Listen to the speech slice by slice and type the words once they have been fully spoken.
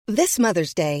This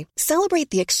Mother's Day, celebrate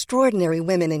the extraordinary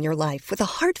women in your life with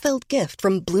a heartfelt gift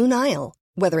from Blue Nile.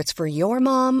 Whether it's for your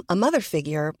mom, a mother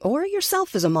figure, or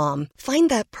yourself as a mom, find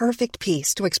that perfect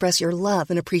piece to express your love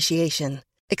and appreciation.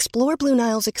 Explore Blue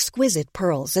Nile's exquisite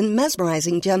pearls and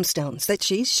mesmerizing gemstones that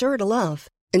she's sure to love.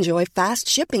 Enjoy fast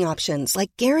shipping options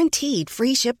like guaranteed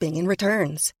free shipping and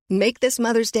returns. Make this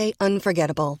Mother's Day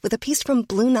unforgettable with a piece from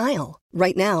Blue Nile.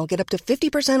 Right now, get up to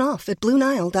 50% off at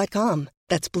BlueNile.com.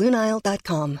 That's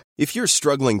BlueNile.com. If you're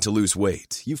struggling to lose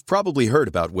weight, you've probably heard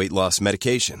about weight loss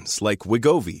medications like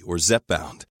Wegovy or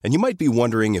Zepbound, and you might be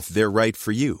wondering if they're right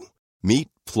for you. Meet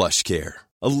PlushCare,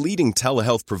 a leading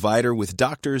telehealth provider with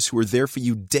doctors who are there for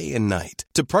you day and night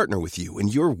to partner with you in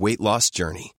your weight loss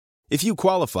journey. If you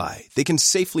qualify, they can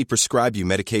safely prescribe you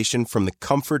medication from the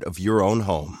comfort of your own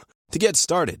home. To get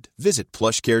started, visit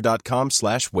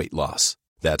plushcare.com/weightloss.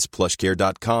 That's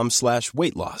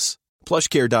plushcare.com/weightloss.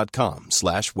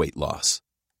 plushcare.com/weightloss.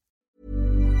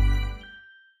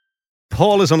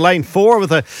 Paul is on line 4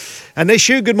 with an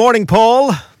issue. Good morning,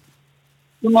 Paul.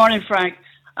 Good morning, Frank.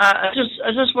 I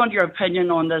just want your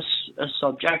opinion on this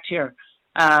subject here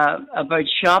about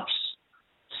shops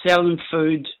selling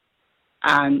food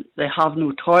and they have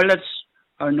no toilets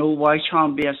or no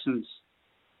wash-hand basins.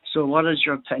 So what is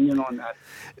your opinion on that?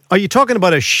 Are you talking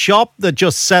about a shop that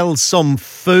just sells some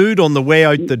food on the way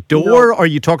out the door, No. or are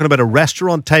you talking about a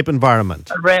restaurant type environment?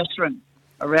 A restaurant.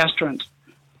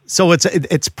 So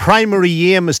its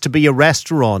primary aim is to be a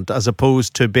restaurant as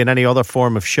opposed to being any other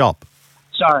form of shop.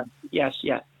 Sorry. Yes,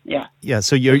 yeah. Yeah,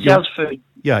 so you're Sells food.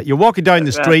 Yeah, you're walking down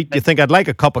the street, you think, I'd like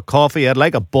a cup of coffee, I'd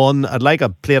like a bun, I'd like a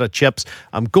plate of chips.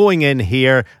 I'm going in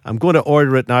here, I'm going to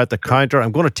order it now at the counter,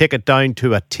 I'm going to take it down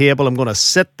to a table, I'm going to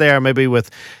sit there maybe with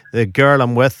the girl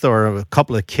I'm with or a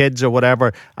couple of kids or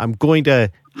whatever. I'm going to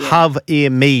have a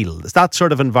meal. It's that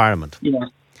sort of environment. Yeah.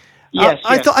 Yes,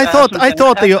 I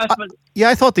thought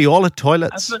they all had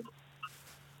toilets. That's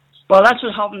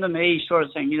what happened to me, sort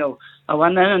of thing. You know, I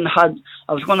went in and I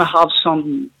was going to have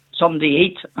something to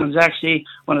eat. And it was actually,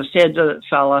 when I said to the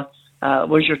fella,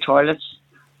 where's your toilets?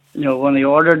 You know, when he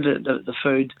ordered the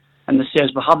food, and he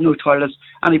says, we have no toilets.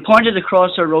 And he pointed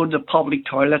across the road to public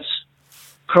toilets,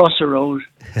 across the road.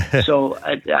 So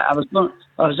I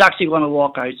was actually going to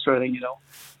walk out, sort of thing, you know.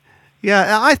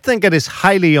 Yeah, I think it is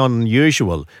highly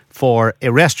unusual for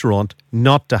a restaurant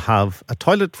not to have a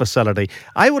toilet facility.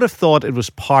 I would have thought it was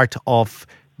part of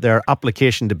their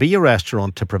application to be a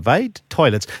restaurant to provide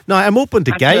toilets. Now, I'm open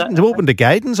to guidance. I'm open to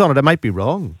guidance on it. I might be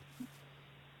wrong.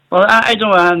 Well, I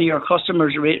don't know any of your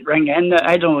customers ring in.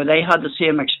 I don't know. They had the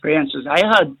same experience as I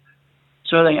had.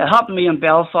 So it happened to me in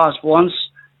Belfast once,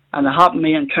 and it happened to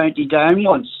me in County Down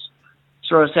once,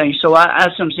 sort of thing. So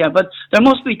that's what I'm saying. But there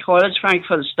must be toilets, Frank,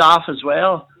 for the staff as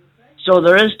well. So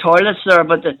there is toilets there,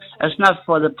 but it's not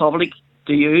for the public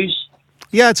to use.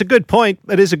 Yeah, it's a good point.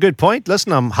 It is a good point.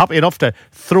 Listen, I'm happy enough to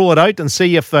throw it out and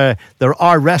see if there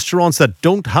are restaurants that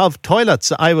don't have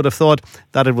toilets. I would have thought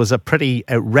that it was a pretty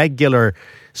regular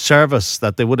service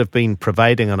that they would have been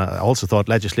providing, and I also thought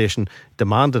legislation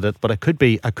demanded it, but I could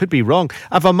be wrong.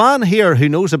 I have a man here who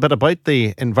knows a bit about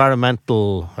the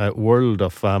environmental world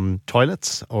of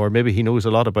toilets, or maybe he knows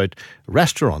a lot about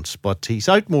restaurants, but he's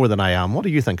out more than I am. What do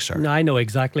you think, sir? I know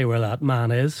exactly where that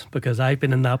man is, because I've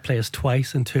been in that place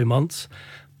twice in 2 months.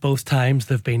 Both times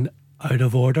they've been out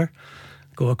of order.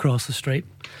 Go across the street.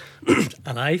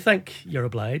 And I think you're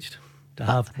obliged to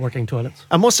have working toilets.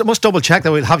 I must double check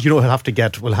that. We'll have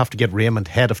to get Raymond,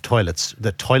 head of toilets,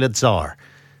 the toilet czar.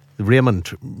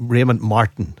 Raymond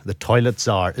Martin, the toilet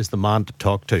czar, is the man to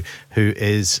talk to, who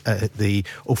is the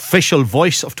official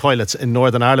voice of toilets in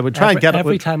Northern Ireland. We'll try and get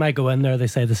every time I go in there, they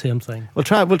say the same thing. We'll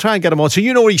try and get him on. So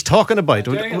you know what he's talking about.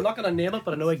 I'm not going to name it,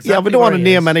 but I know exactly. Yeah, we don't want to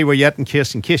name anywhere yet, in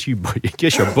case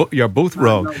you're both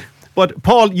wrong. No. But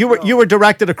Paul, you were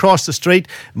directed across the street.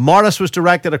 Morris was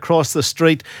directed across the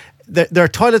street. Their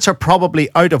toilets are probably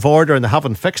out of order and they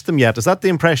haven't fixed them yet. Is that the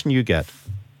impression you get?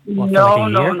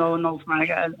 No, Frank.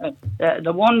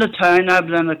 The one in the town I've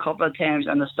been in a couple of times,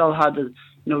 and they still had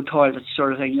no toilets,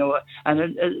 sort of thing, you know.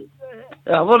 And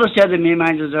I would have said to me,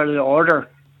 mine is early order.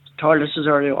 Toilets is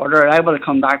early order. I would have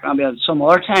come back and be at some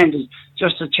other time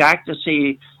just to check to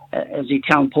see is he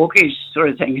telling pokies, sort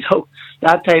of thing, you know,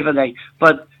 that type of thing.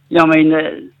 But you know, I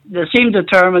mean, they seem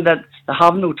determined that they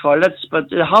have no toilets, but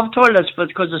they have toilets, but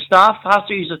because the staff have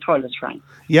to use the toilets, Frank.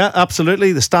 Yeah,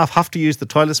 absolutely. The staff have to use the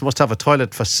toilets, must have a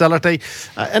toilet facility.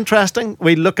 Interesting.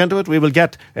 We'll look into it. We will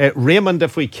get Raymond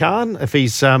if we can, if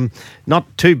he's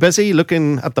not too busy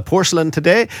looking at the porcelain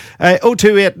today.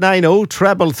 02890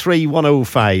 333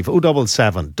 105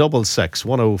 077 66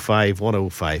 105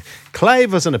 105.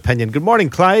 Clive has an opinion. Good morning,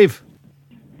 Clive.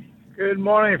 Good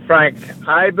morning, Frank.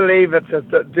 I believe it's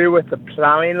to do with the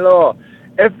planning law.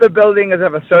 If the building is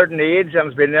of a certain age and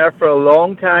has been there for a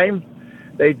long time,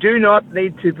 they do not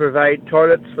need to provide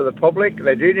toilets for the public.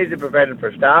 They do need to provide them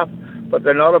for staff, but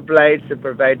they're not obliged to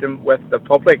provide them with the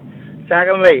public.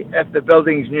 Secondly, if the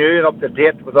building's new and up to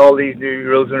date with all these new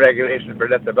rules and regulations for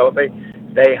disability,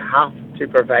 they have to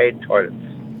provide toilets.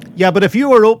 Yeah, but if you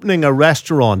were opening a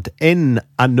restaurant in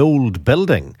an old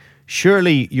building,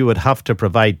 surely you would have to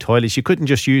provide toilets. You couldn't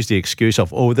just use the excuse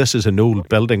of, oh, this is an old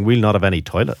building, we'll not have any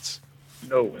toilets.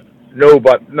 When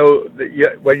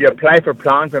you apply for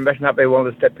planning permission, that be one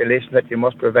of the stipulations that you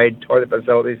must provide toilet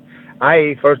facilities,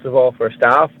 i.e., first of all, for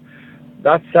staff.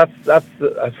 That's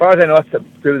as far as I know, that's to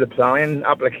do with the planning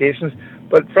applications.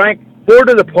 But Frank, more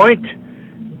to the point,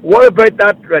 what about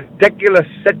that ridiculous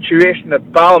situation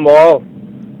at Balmoral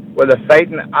with the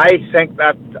fighting? I think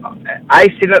that I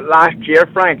seen it last year,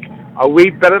 Frank. A wee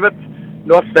bit of it,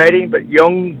 not fighting, but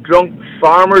young drunk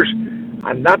farmers,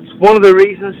 and that's one of the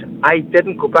reasons I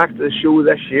didn't go back to the show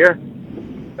this year.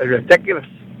 It's ridiculous.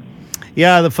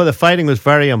 Yeah, for the fighting was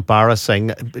very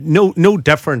embarrassing. No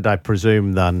different, I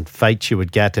presume, than fights you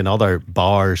would get in other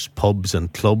bars, pubs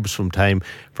and clubs from time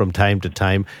to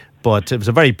time. But it was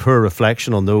a very poor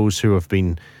reflection on those who have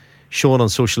been shown on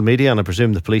social media, and I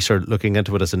presume the police are looking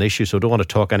into it as an issue, so I don't want to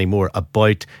talk any more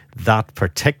about that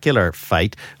particular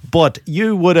fight. But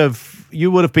you would have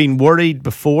been worried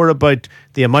before about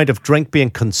the amount of drink being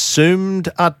consumed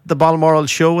at the Balmoral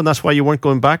show, and that's why you weren't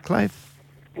going back, Clive?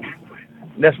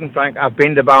 Listen, Frank, I've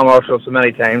been to Balmoral show so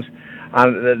many times,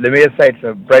 and the main site's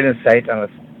a brilliant site,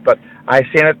 but I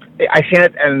seen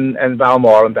it in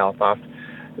Balmoral in Belfast.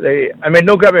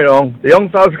 Don't get me wrong, the young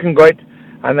fellas can go out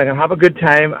and they can have a good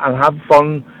time and have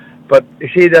fun, but you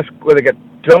see this where they get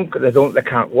drunk, they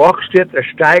can't walk straight, they're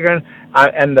staggering,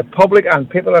 and the public and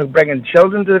people are bringing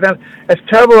children to the event. It's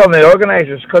terrible on the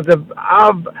organisers because they've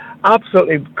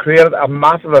absolutely created a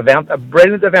massive event, a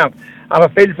brilliant event, and I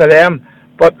feel for them.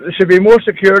 But there should be more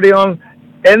security on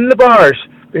in the bars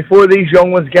before these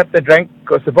young ones get the drink,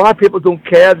 because the bar people don't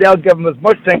care. They'll give them as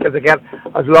much drink as they get,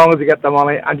 as long as they get the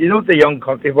money. And you know what the young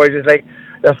country boys is like?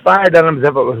 They're fired in them as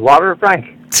if it was water, Frank.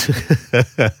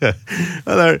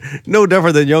 Well, they're no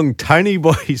different than young tiny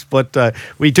boys, but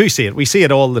we do see it. We see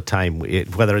it all the time,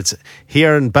 whether it's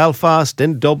here in Belfast,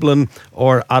 in Dublin,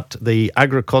 or at the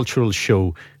agricultural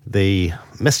show. The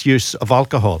misuse of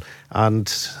alcohol and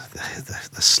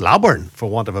the slobbering, for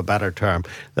want of a better term,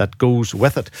 that goes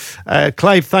with it.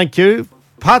 Clive, thank you.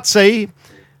 Patsy.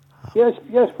 Yes,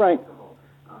 Frank.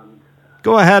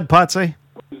 Go ahead, Patsy.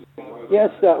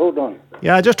 Yes, hold on.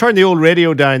 Yeah, just turn the old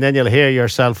radio down, then you'll hear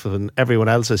yourself and everyone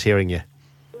else is hearing you.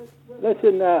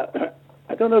 Listen,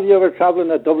 I don't know if you ever travel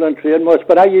in a Dublin train much,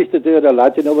 but I used to do it a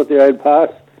lot, with the Old Pass.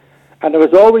 And there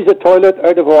was always a toilet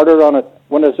out of order on it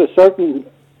when there's a certain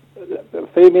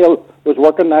female was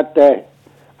working that day,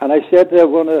 and I said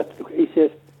to he says,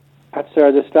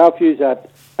 "Sir, the staff use that,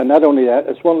 and not only that,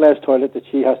 it's one less toilet that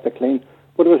she has to clean."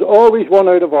 But it was always one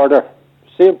out of order,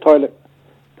 same toilet.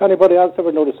 Anybody else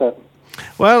ever notice that?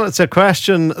 Well, it's a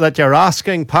question that you're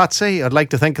asking, Patsy. I'd like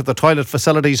to think that the toilet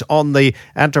facilities on the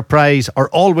Enterprise are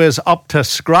always up to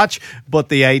scratch, but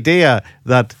the idea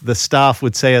that the staff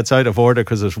would say it's out of order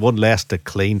because there's one less to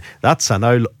clean, that's an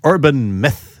old urban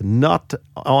myth. Not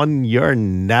on your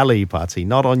Nelly, Patsy,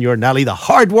 not on your Nelly. The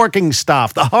hard-working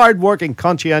staff, the hard-working,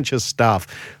 conscientious staff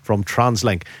from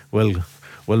TransLink will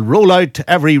roll out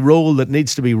every roll that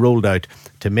needs to be rolled out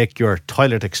to make your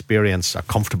toilet experience a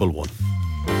comfortable one.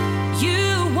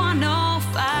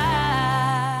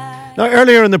 Now,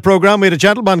 earlier in the programme, we had a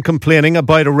gentleman complaining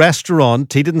about a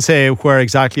restaurant. He didn't say where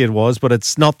exactly it was, but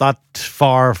it's not that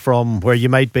far from where you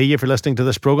might be if you're listening to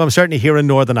this programme, certainly here in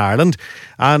Northern Ireland.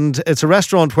 And it's a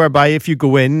restaurant whereby if you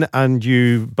go in and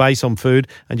you buy some food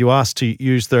and you ask to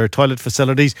use their toilet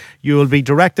facilities, you will be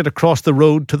directed across the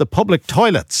road to the public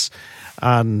toilets.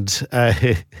 And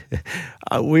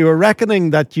we were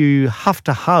reckoning that you have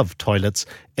to have toilets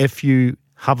if you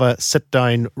have a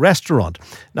sit-down restaurant.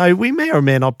 Now, we may or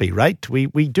may not be right. We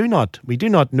do not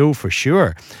know for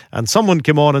sure. And someone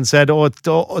came on and said, it's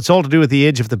all to do with the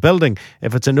age of the building.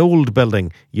 If it's an old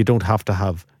building, you don't have to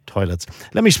have toilets.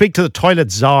 Let me speak to the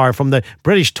toilet czar from the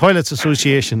British Toilets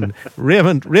Association,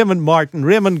 Raymond Martin.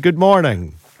 Raymond, good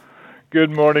morning.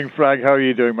 Good morning, Frank. How are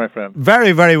you doing, my friend?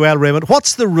 Very, very well, Raymond.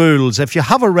 What's the rules? If you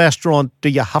have a restaurant, do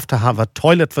you have to have a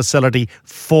toilet facility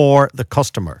for the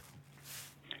customer?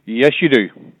 Yes, you do.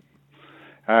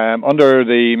 Under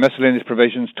the Miscellaneous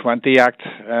Provisions 20 Act,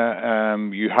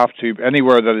 you have to,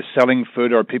 anywhere that is selling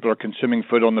food or people are consuming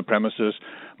food on the premises,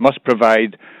 must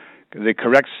provide the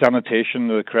correct sanitation,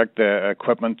 the correct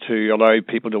equipment to allow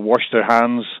people to wash their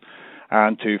hands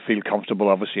and to feel comfortable,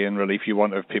 obviously, in relief. You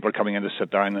want, if people are coming in to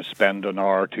sit down and spend an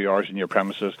hour or 2 hours in your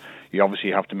premises, you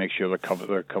obviously have to make sure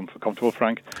they're comfortable,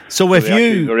 Frank. So if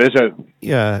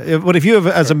but if you have,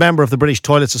 as a member of the British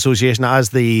Toilets Association, as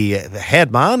the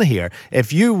head man here,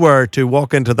 if you were to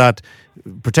walk into that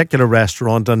particular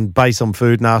restaurant and buy some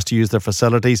food and ask to use their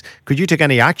facilities, could you take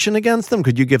any action against them?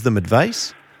 Could you give them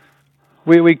advice?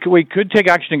 We could take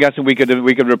action against them. We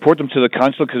could report them to the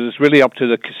council, because it's really up to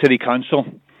the city council.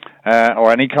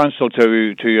 Or any council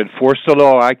to enforce the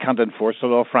law. I can't enforce the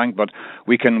law, Frank, but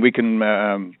we can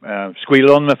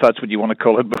squeal on them, if that's what you want to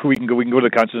call it. But we can go to the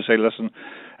council and say, listen,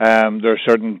 there are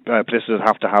certain places that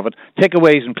have to have it.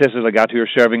 Takeaways in places like that who are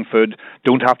serving food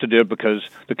don't have to do it, because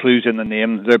the clue's in the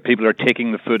name. Their people are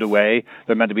taking the food away.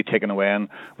 They're meant to be taken away, and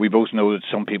we both know that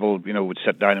some people, would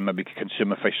sit down and maybe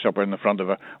consume a fish supper in the front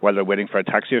of while they're waiting for a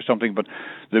taxi or something. But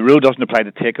the rule doesn't apply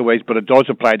to takeaways, but it does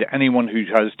apply to anyone who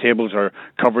has tables or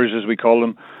covers, as we call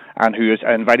them, and who is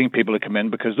inviting people to come in,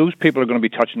 because those people are going to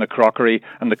be touching the crockery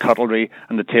and the cutlery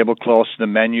and the tablecloths, the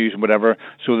menus and whatever.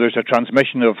 So there's a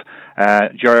transmission of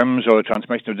germs or a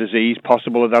transmission of disease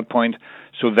possible at that point.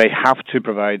 So they have to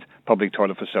provide public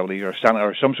toilet facilities or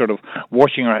some sort of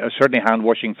washing, or certainly hand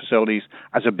washing facilities,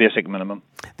 as a basic minimum.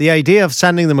 The idea of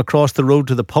sending them across the road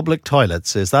to the public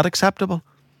toilets, is that acceptable?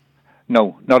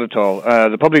 No, not at all.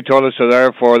 The public toilets are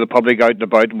there for the public out and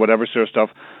about and whatever sort of stuff,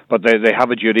 but they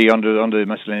have a duty under the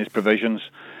miscellaneous provisions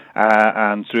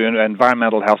and through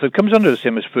environmental health. It comes under the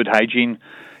same as food hygiene.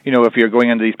 If you're going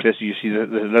into these places, you see the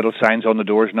little signs on the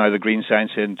doors now, the green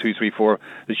signs saying 2, 3, 4,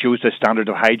 that shows the standard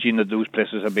of hygiene that those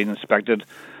places have been inspected.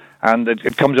 And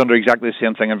it comes under exactly the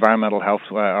same thing. Environmental health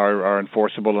are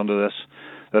enforceable under this,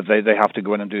 that they have to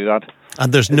go in and do that.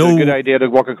 And there's It's a good idea to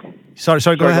walk... Sorry,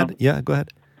 go ahead. Yeah, go ahead.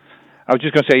 I was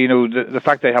just going to say, the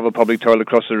fact they have a public toilet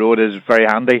across the road is very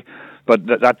handy, but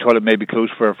that toilet may be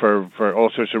closed for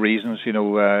all sorts of reasons,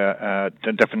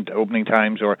 different opening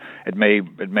times, or it may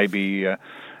be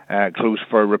closed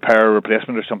for repair or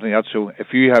replacement or something else. So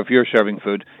if you're serving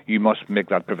food, you must make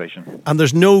that provision. And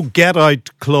there's no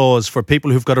get-out clause for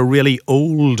people who've got a really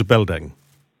old building?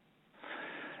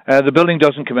 The building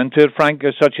doesn't come into it, Frank,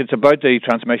 as such. It's about the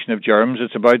transmission of germs.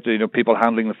 It's about people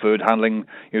handling the food,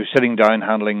 sitting down,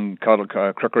 handling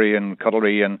crockery and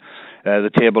cutlery and the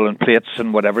table and plates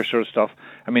and whatever sort of stuff.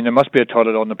 I mean, there must be a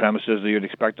toilet on the premises that you'd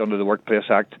expect under the Workplace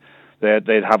Act.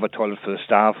 They'd have a toilet for the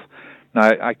staff.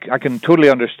 Now, I can totally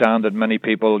understand that many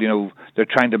people, they're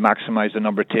trying to maximise the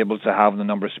number of tables they have and the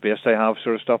number of space they have,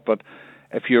 sort of stuff. But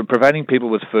if you're providing people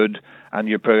with food and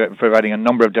you're providing a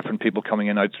number of different people coming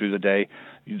in and out through the day,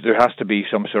 there has to be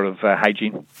some sort of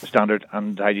hygiene standard,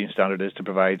 and the hygiene standard is to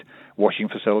provide washing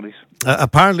facilities.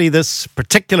 Apparently this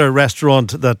particular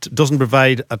restaurant that doesn't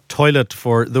provide a toilet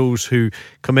for those who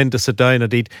come in to sit down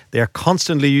and eat, they're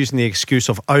constantly using the excuse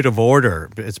of out of order.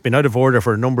 It's been out of order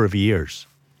for a number of years.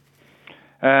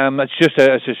 It's just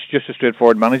a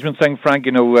straightforward management thing, Frank.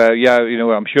 I'm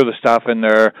sure the staff in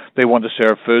there, they want to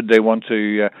serve food, they want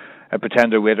to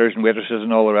pretend they're waiters and waitresses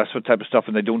and all the rest of the type of stuff,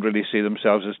 and they don't really see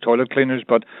themselves as toilet cleaners.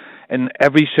 But in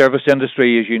every service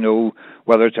industry, as you know,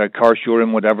 whether it's a car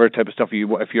showroom, whatever type of stuff,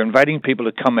 if you're inviting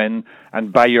people to come in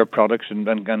and buy your products and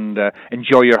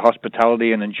enjoy your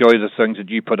hospitality and enjoy the things that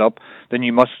you put up, then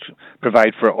you must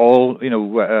provide for all,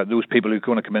 those people who are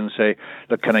going to come in and say,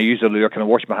 look, can I use the loo, or can I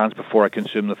wash my hands before I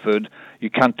consume the food? You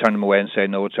can't turn them away and say,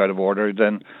 no, it's out of order.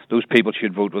 Then those people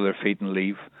should vote with their feet and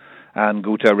leave, and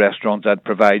go to a restaurant that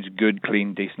provides good,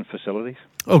 clean, decent facilities.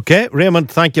 OK,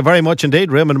 Raymond, thank you very much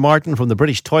indeed. Raymond Martin from the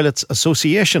British Toilets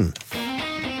Association.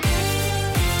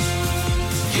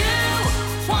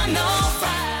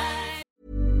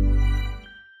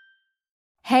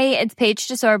 Hey, it's Paige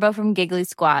DeSorbo from Giggly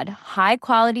Squad. High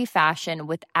quality fashion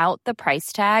without the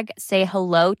price tag. Say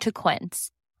hello to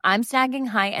Quince. I'm snagging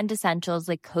high-end essentials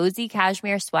like cozy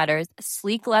cashmere sweaters,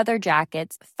 sleek leather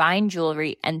jackets, fine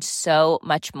jewelry, and so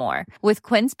much more. With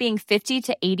Quince being 50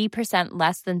 to 80%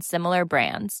 less than similar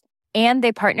brands. And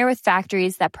they partner with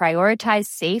factories that prioritize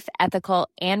safe, ethical,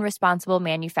 and responsible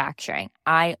manufacturing.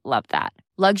 I love that.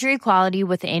 Luxury quality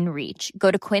within reach. Go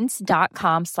to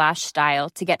quince.com/style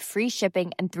to get free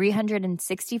shipping and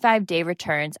 365-day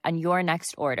returns on your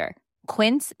next order.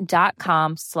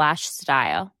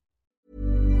 Quince.com/style.